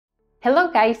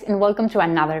Hello guys, and welcome to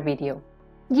another video.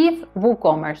 YITH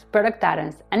WooCommerce Product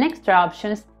Add-ons and Extra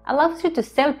Options allows you to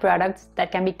sell products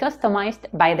that can be customized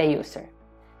by the user.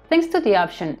 Thanks to the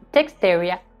option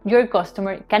Textarea, your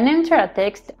customer can enter a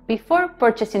text before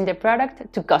purchasing the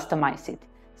product to customize it,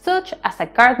 such as a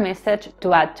card message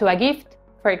to add to a gift,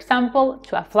 for example,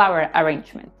 to a flower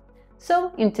arrangement.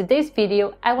 So, in today's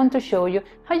video, I want to show you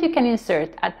how you can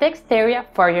insert a text area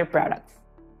for your products.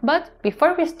 But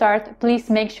before we start, please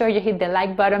make sure you hit the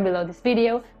like button below this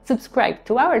video, subscribe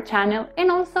to our channel, and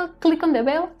also click on the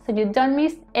bell so you don't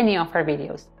miss any of our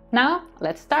videos. Now,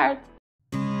 let's start!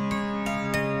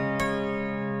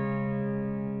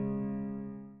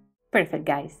 Perfect,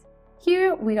 guys.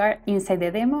 Here we are inside the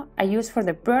demo I use for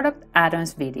the product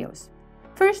add-ons videos.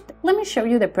 First, let me show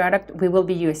you the product we will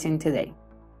be using today.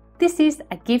 This is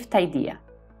a gift idea,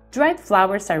 dried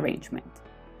flowers arrangement.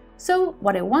 So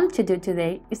what I want to do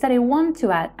today is that I want to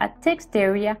add a text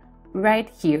area right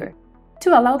here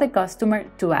to allow the customer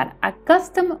to add a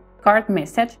custom card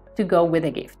message to go with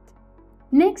the gift.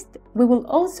 Next, we will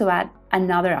also add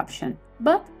another option,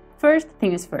 but first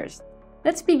things first.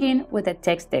 Let's begin with the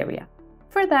text area.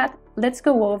 For that, let's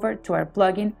go over to our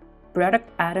plugin Product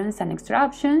Add-ons and Extra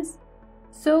Options.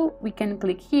 So we can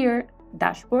click here,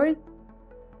 Dashboard.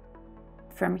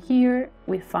 From here,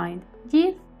 we find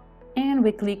YITH, and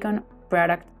we click on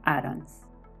Product Add-ons.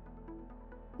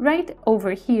 Right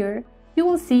over here, you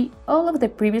will see all of the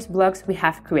previous blocks we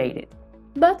have created.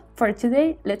 But for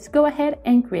today, let's go ahead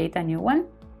and create a new one.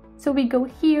 So we go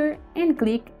here and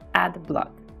click Add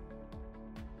Block.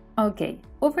 Okay,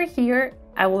 over here,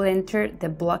 I will enter the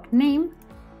block name.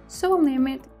 So I'll name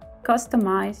it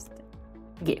Customized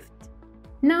Gift.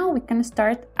 Now we can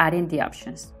start adding the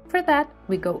options. For that,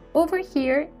 we go over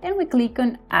here and we click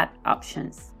on Add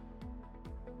Options.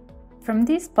 From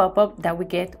this pop-up that we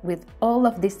get with all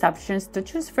of these options to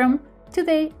choose from,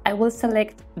 today I will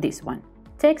select this one,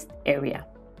 Text Area.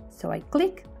 So I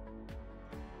click,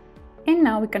 and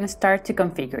now we can start to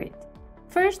configure it.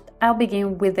 First, I'll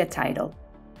begin with the title.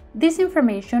 This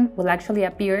information will actually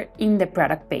appear in the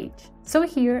product page. So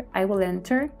here I will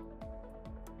enter,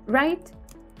 Write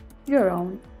Your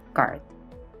Own Card.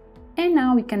 And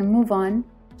now we can move on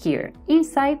here,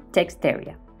 inside Text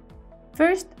Area.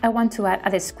 First, I want to add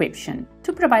a description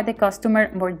to provide the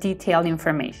customer more detailed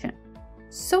information.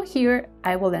 So here,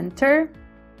 I will enter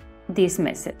this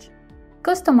message.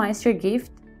 Customize your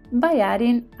gift by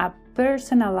adding a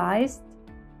personalized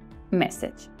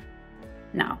message.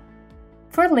 Now,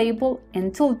 for label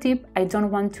and tooltip, I don't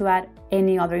want to add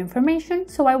any other information,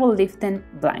 so I will leave them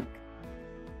blank.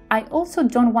 I also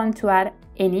don't want to add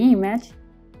any image,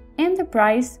 and the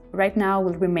price right now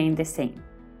will remain the same.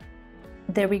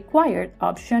 The required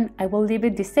option, I will leave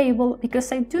it disabled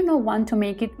because I do not want to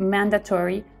make it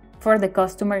mandatory for the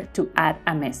customer to add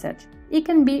a message. It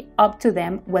can be up to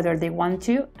them whether they want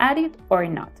to add it or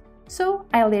not. So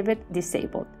I leave it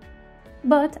disabled.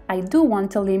 But I do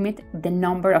want to limit the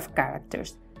number of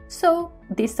characters. So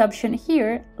this option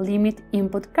here, Limit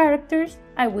Input Characters,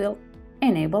 I will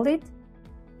enable it.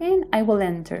 And I will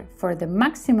enter for the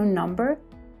maximum number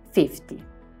 50.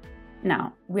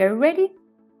 Now we are ready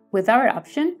with our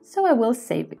option, so I will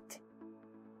save it.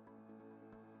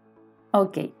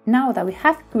 Okay, now that we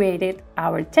have created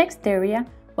our text area,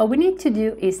 what we need to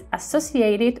do is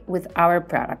associate it with our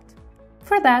product.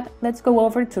 For that, let's go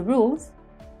over to Rules,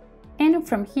 and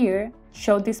from here,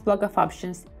 show this block of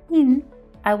options in,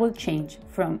 I will change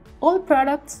from all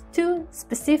products to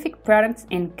specific products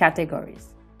and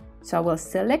categories. So I will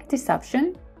select this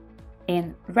option,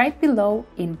 and right below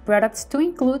in Products to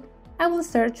Include, I will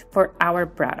search for our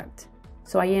product.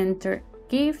 So I enter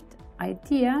Gift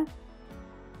Idea,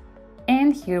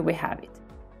 and here we have it.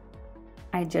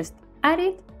 I just add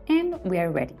it and we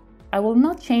are ready. I will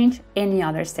not change any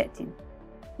other setting.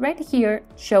 Right here,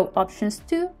 Show Options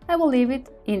To, I will leave it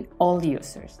in All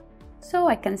Users. So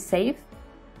I can save,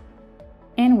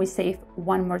 and we save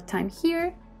one more time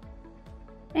here.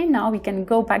 And now we can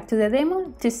go back to the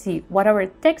demo to see what our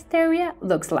text area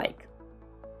looks like.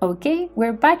 Okay,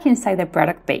 we're back inside the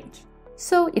product page.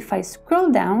 So if I scroll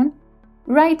down,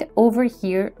 right over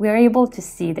here, we are able to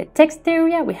see the text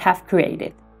area we have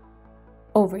created.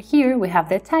 Over here, we have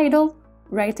the title,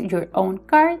 Write Your Own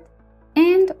Card,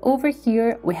 and over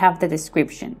here, we have the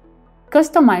description.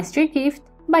 Customize your gift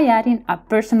by adding a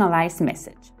personalized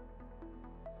message.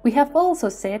 We have also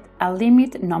set a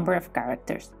limit number of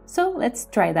characters, so let's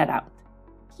try that out.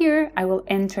 Here, I will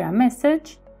enter a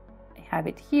message. I have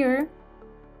it here.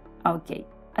 Okay,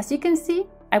 as you can see,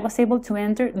 I was able to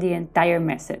enter the entire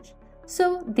message.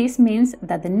 So this means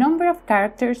that the number of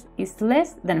characters is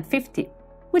less than 50.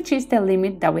 which is the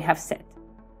limit that we have set.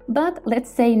 But let's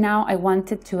say now I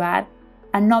wanted to add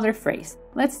another phrase.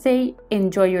 Let's say,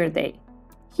 enjoy your day.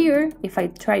 Here, if I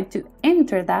try to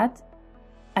enter that,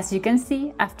 as you can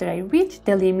see, after I reach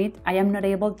the limit, I am not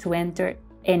able to enter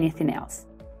anything else.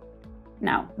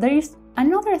 Now, there is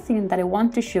another thing that I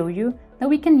want to show you that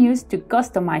we can use to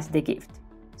customize the gift.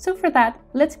 So for that,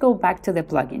 let's go back to the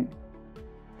plugin.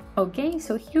 Okay,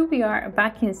 so here we are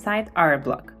back inside our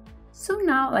blog. So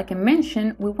now, like I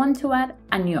mentioned, we want to add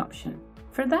a new option.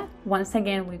 For that, once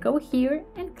again, we go here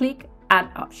and click Add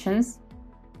Options.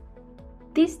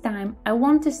 This time, I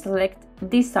want to select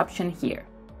this option here,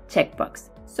 Checkbox.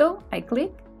 So I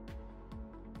click,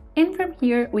 and from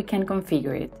here, we can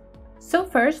configure it. So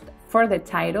first, for the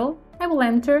title, I will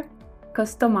enter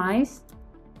Customize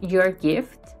Your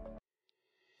Gift.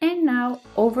 And now,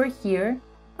 over here,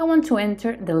 I want to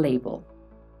enter the label.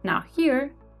 Now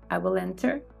here, I will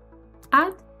enter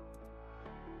Add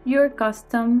Your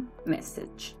Custom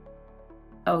Message.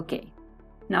 Okay,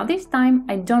 now this time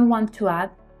I don't want to add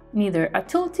neither a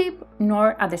tooltip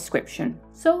nor a description,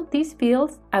 so these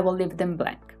fields I will leave them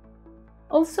blank.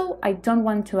 Also, I don't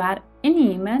want to add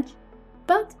any image,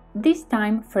 but this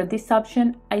time for this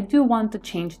option I do want to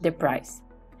change the price.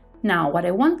 Now what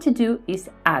I want to do is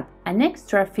add an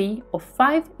extra fee of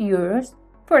 5 euros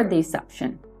for this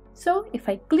option. So if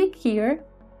I click here,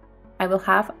 I will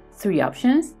have 3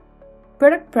 options.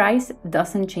 Product price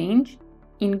doesn't change,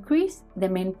 increase the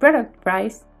main product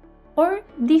price, or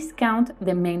discount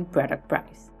the main product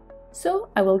price. So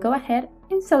I will go ahead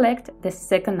and select the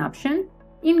second option,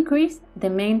 increase the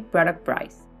main product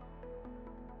price.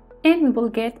 And we will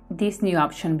get this new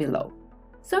option below.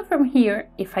 So from here,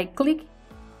 if I click,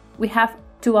 we have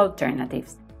 2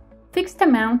 alternatives, fixed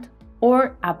amount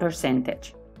or a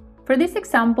percentage. For this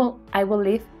example, I will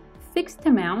leave fixed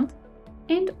amount,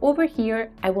 and over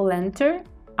here I will enter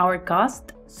our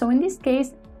cost, so in this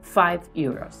case 5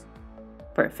 euros.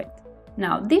 Perfect.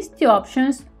 Now these 2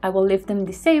 options, I will leave them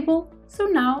disabled, so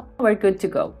now we're good to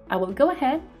go. I will go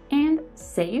ahead and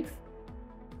save.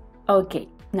 Okay,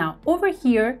 now over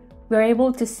here we're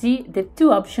able to see the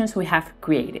 2 options we have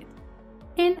created,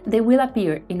 and they will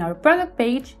appear in our product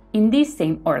page in this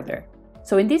same order.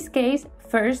 So in this case,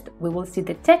 first we will see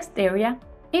the text area,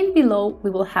 and below we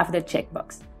will have the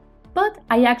checkbox. But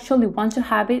I actually want to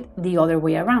have it the other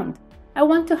way around. I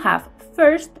want to have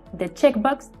first the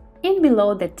checkbox and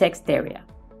below the text area.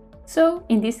 So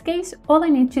in this case, all I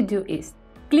need to do is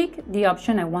click the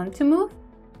option I want to move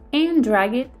and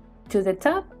drag it to the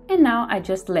top, and now I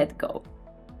just let go.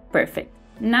 Perfect.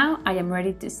 Now I am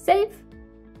ready to save.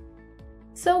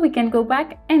 So we can go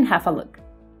back and have a look.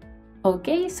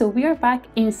 Okay, so we are back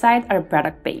inside our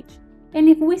product page. And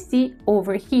if we see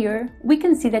over here, we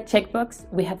can see the checkbox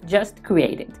we have just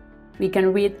created. We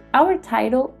can read our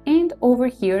title, and over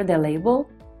here the label,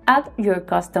 Add Your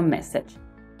Custom Message.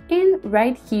 And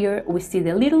right here we see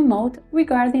the little note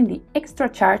regarding the extra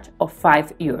charge of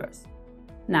 5 euros.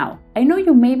 Now, I know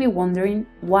you may be wondering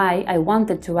why I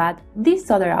wanted to add this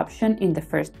other option in the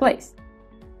first place.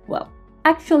 Well,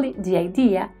 actually the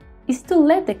idea is to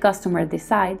let the customer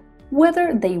decide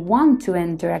whether they want to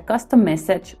enter a custom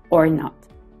message or not.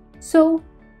 So,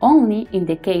 only in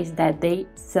the case that they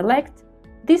select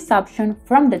this option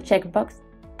from the checkbox,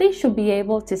 they should be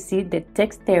able to see the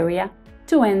text area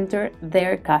to enter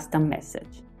their custom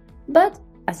message. But,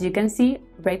 as you can see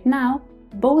right now,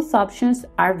 both options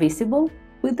are visible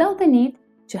without the need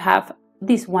to have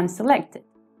this one selected.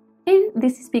 And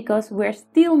this is because we're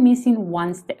still missing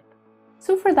one step.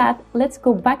 So for that, let's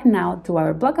go back now to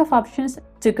our block of options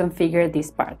to configure this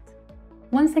part.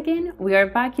 Once again, we are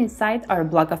back inside our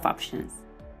block of options.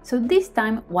 So this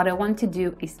time, what I want to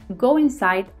do is go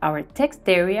inside our text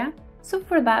area. So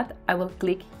for that, I will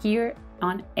click here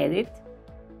on Edit.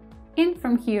 And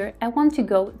from here, I want to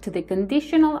go to the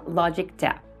Conditional Logic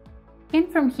tab. And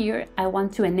from here, I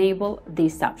want to enable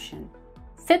this option.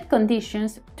 Set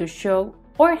conditions to show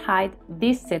or hide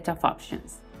this set of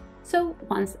options. So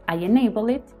once I enable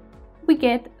it, we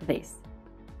get this.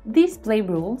 Display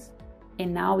rules,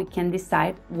 and now we can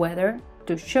decide whether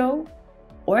to show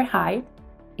or hide.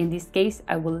 In this case,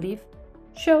 I will leave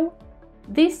show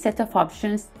this set of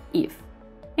options if.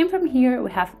 And from here,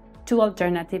 we have 2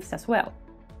 alternatives as well.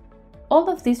 All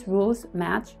of these rules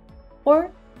match,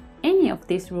 or any of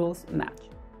these rules match.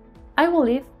 I will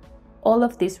leave all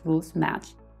of these rules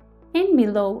match, and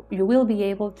below you will be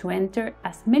able to enter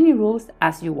as many rules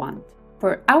as you want.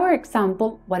 For our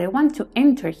example, what I want to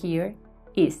enter here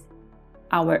is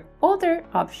our other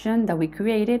option that we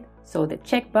created, so the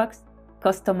checkbox,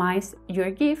 customize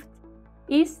your gift,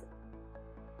 is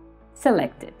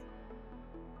selected.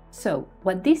 So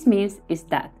what this means is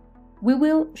that we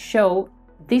will show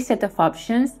this set of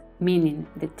options, meaning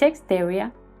the text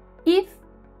area, if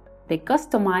the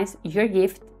Customize Your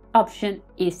Gift option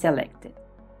is selected.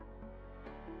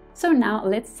 So now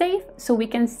let's save so we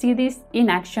can see this in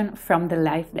action from the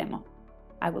live demo.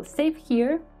 I will save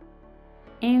here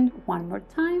and one more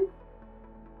time.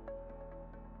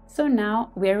 So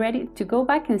now we are ready to go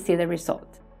back and see the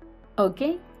result.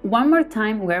 Okay, one more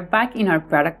time we're back in our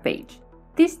product page.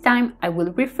 This time I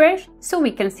will refresh so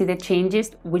we can see the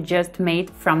changes we just made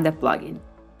from the plugin.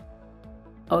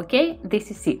 Okay,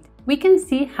 this is it. We can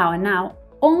see how now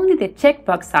only the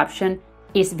checkbox option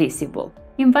is visible,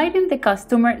 inviting the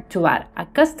customer to add a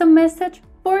custom message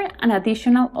for an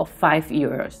additional of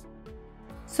 €5.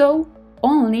 So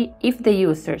only if the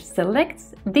user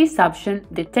selects this option,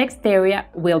 the text area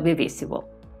will be visible.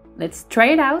 Let's try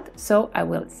it out, so I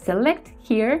will select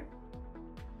here,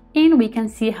 and we can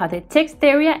see how the text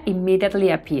area immediately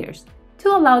appears to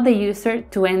allow the user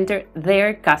to enter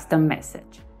their custom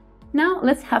message. Now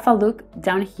let's have a look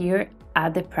down here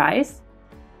at the price.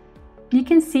 You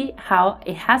can see how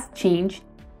it has changed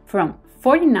from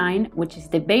 49, which is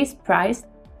the base price,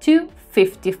 to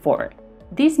 54.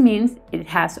 This means it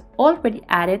has already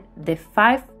added the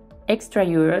 €5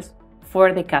 extra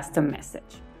for the custom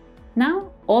message.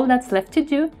 Now all that's left to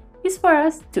do is for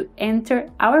us to enter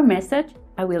our message.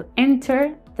 I will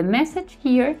enter the message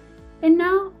here, and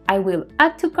now I will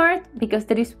add to cart because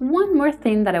there is one more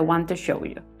thing that I want to show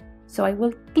you. So I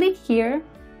will click here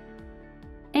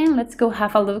and let's go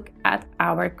have a look at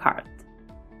our cart.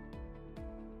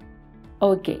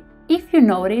 Okay, if you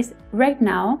notice right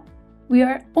now, we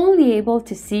are only able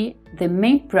to see the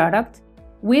main product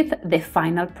with the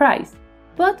final price,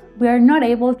 but we are not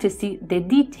able to see the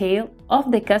detail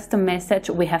of the custom message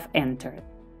we have entered.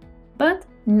 But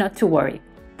not to worry,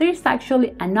 there is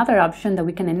actually another option that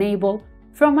we can enable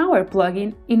from our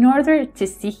plugin in order to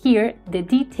see here the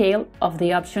detail of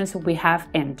the options we have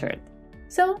entered.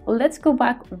 So let's go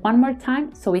back one more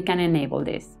time so we can enable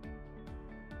this.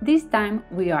 This time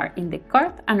we are in the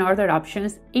cart and order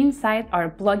options inside our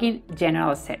plugin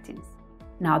general settings.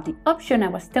 Now the option I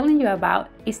was telling you about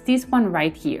is this one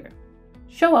right here.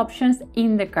 Show options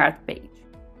in the cart page.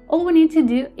 All we need to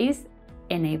do is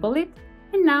enable it,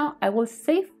 and now I will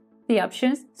save the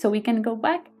options so we can go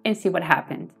back and see what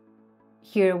happened.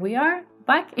 Here we are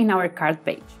back in our cart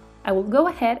page. I will go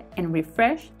ahead and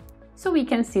refresh so we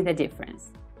can see the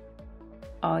difference.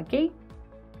 Okay,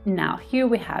 now here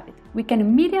we have it. We can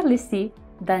immediately see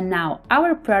that now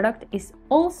our product is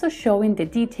also showing the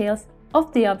details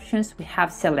of the options we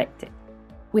have selected.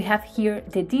 We have here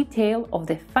the detail of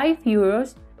the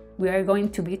 €5 we are going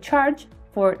to be charged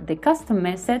for the custom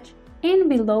message, and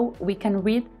below we can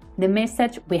read the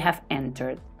message we have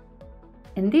entered.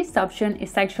 And this option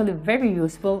is actually very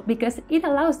useful because it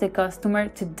allows the customer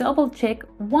to double check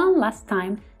one last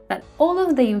time that all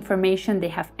of the information they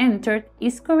have entered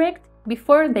is correct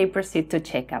before they proceed to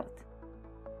checkout.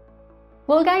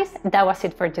 Well guys, that was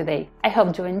it for today. I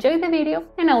hope you enjoyed the video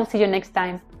and I will see you next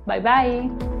time. Bye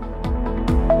bye!